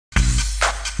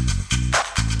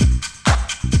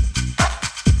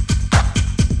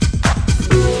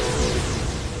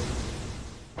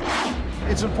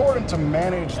It's important to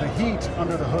manage the heat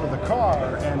under the hood of the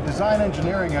car, and design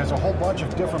engineering has a whole bunch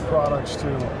of different products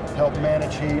to help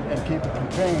manage heat and keep it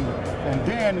contained. And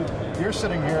Dan, you're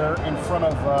sitting here in front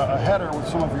of a header with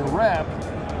some of your wrap,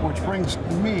 which brings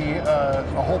me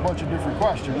a whole bunch of different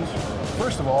questions.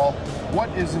 First of all, what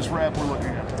is this wrap we're looking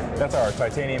at? That's our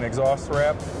titanium exhaust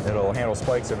wrap. It'll handle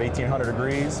spikes of 1800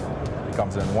 degrees. It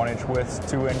comes in 1-inch widths,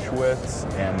 2-inch widths,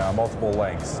 and multiple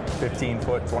lengths. 15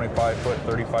 foot, 25 foot,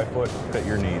 35 foot, fit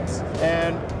your needs.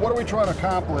 And what are we trying to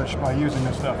accomplish by using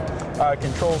this stuff?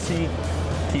 Controls heat,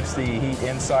 keeps the heat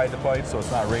inside the pipe so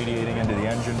it's not radiating into the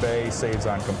engine bay, saves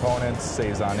on components,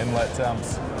 saves on inlet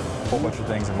temps, a whole bunch of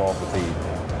things involved with heat.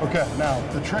 Okay, now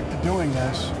the trick to doing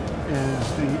this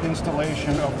is the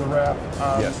installation of the wrap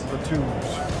on the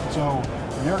tubes. So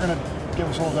you're going to give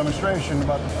us a little demonstration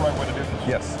about the right way to do this.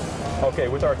 Yes. Okay,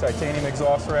 with our titanium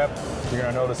exhaust wrap, you're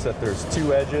going to notice that there's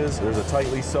two edges. There's a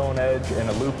tightly sewn edge and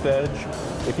a looped edge.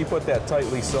 If you put that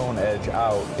tightly sewn edge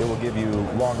out, it will give you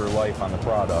longer life on the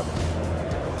product.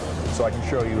 So I can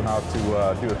show you how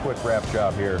to do a quick wrap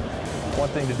job here. One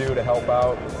thing to do to help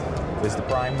out is to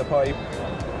prime the pipe.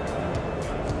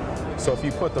 So if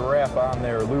you put the wrap on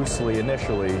there loosely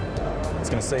initially, it's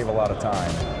going to save a lot of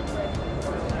time.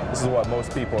 This is what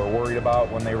most people are worried about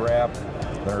when they wrap.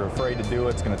 They're afraid to do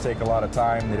it. It's going to take a lot of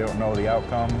time. They don't know the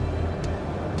outcome.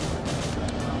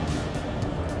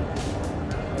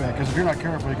 Yeah, because if you're not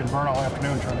careful, you can burn all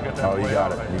afternoon trying to get that. Oh, you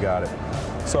got it. You got it.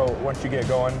 So once you get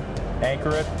going,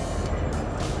 anchor it.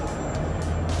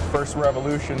 First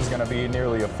revolution is going to be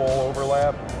nearly a full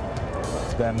overlap.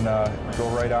 Then go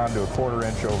right on to a 1/4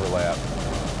 inch overlap.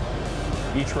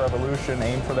 Each revolution,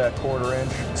 aim for that 1/4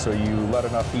 inch so you let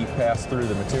enough heat pass through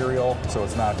the material so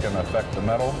it's not going to affect the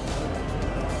metal.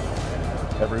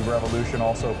 Every revolution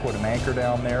also put an anchor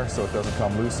down there so it doesn't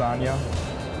come loose on you.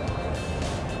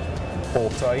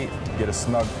 Pull tight, get a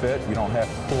snug fit. You don't have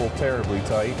to pull terribly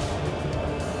tight,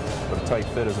 but a tight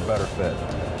fit is a better fit.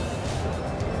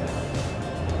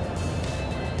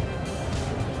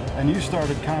 And you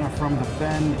started kind of from the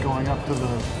bend going up to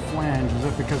the flange. Is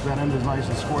it because that end is nice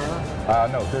and square?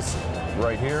 No, this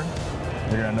right here,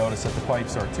 you're going to notice that the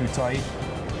pipes are too tight.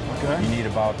 Okay. You need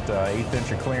about 1/8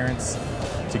 inch of clearance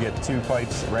to get two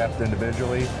pipes wrapped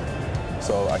individually.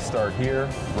 So I start here,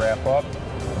 wrap up,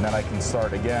 and then I can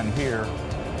start again here,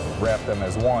 wrap them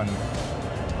as one,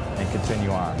 and continue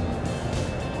on.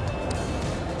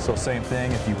 So same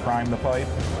thing, if you prime the pipe,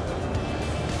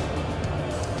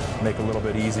 make a little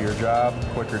bit easier job,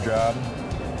 quicker job.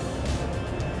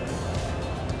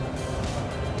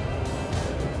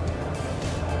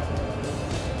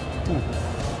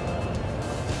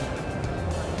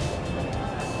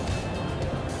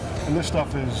 And this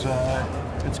stuff is,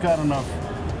 it's got enough,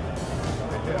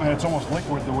 I mean, it's almost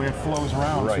liquid the way it flows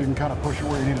around, right. So you can kind of push it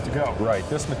where you need it to go. Right,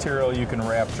 this material you can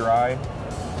wrap dry.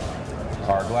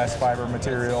 Our glass fiber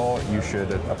material, you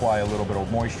should apply a little bit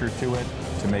of moisture to it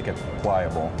to make it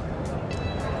pliable.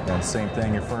 And same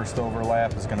thing, your first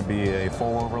overlap is going to be a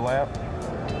full overlap.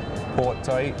 Pull it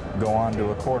tight, go on to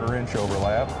a 1/4 inch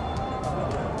overlap.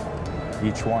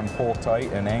 Each one pull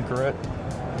tight and anchor it.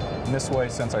 And this way,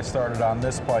 since I started on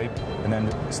this pipe and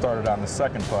then started on the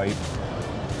second pipe,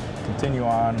 continue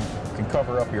on, you can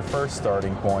cover up your first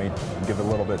starting point and give it a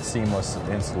little bit seamless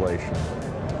installation.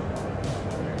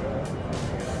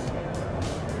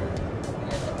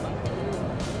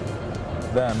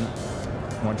 Then,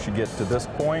 once you get to this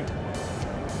point,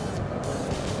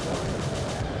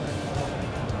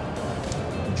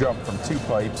 jump from 2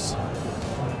 pipes,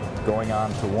 going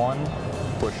on to 1,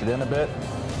 push it in a bit,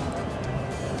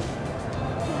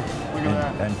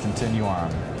 and continue on.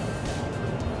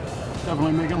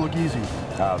 Definitely make it look easy.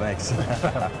 Oh, thanks.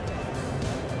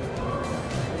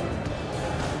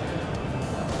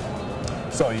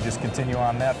 So you just continue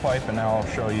on that pipe, and now I'll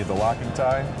show you the locking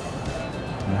tie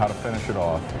and how to finish it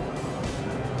off.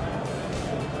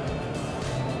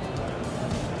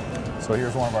 So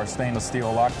here's one of our stainless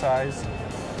steel lock ties.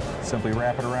 Simply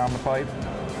wrap it around the pipe.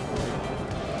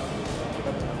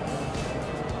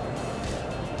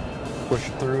 Push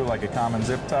it through like a common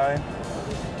zip tie.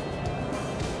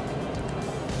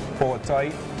 Pull it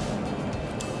tight.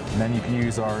 And then you can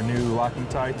use our new locking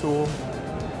tie tool.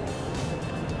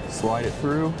 Slide it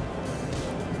through.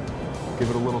 Give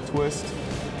it a little twist.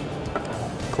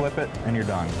 Clip it, and you're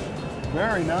done.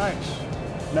 Very nice.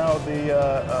 Now,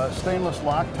 the stainless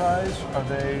lock ties, are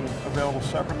they available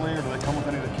separately, or do they come with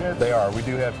any of the kits? They are. We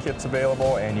do have kits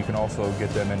available, and you can also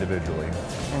get them individually.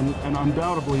 And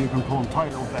undoubtedly, you can pull them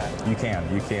tighter with that. You can,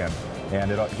 you can. and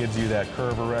it gives you that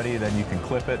curve already. Then you can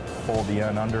clip it, fold the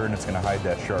end under, and it's going to hide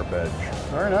that sharp edge.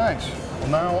 Very nice. Well,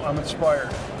 now I'm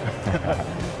inspired.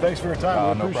 Thanks for your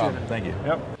time. We No appreciate problem. it. Thank you.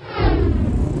 Yep.